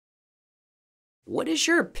What is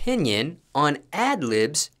your opinion on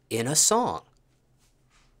ad-libs in a song?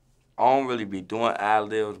 I don't really be doing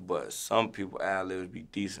ad-libs, but some people ad-libs be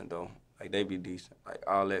decent, though. Like, they be decent. Like,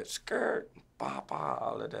 all that skirt, ba-ba,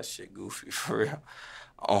 all of that shit goofy, for real.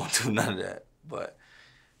 I don't do none of that. But,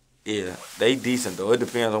 yeah, they decent, though. It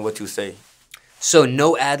depends on what you say. So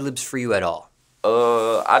no ad-libs for you at all?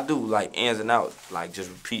 I do, like, ins and outs. Like, just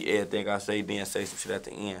repeat everything I say, then say some shit at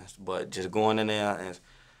the ends. But just going in there and,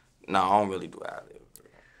 no, I don't really do ad-libs.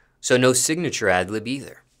 So no signature ad-lib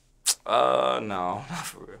either? No, not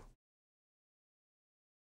for real.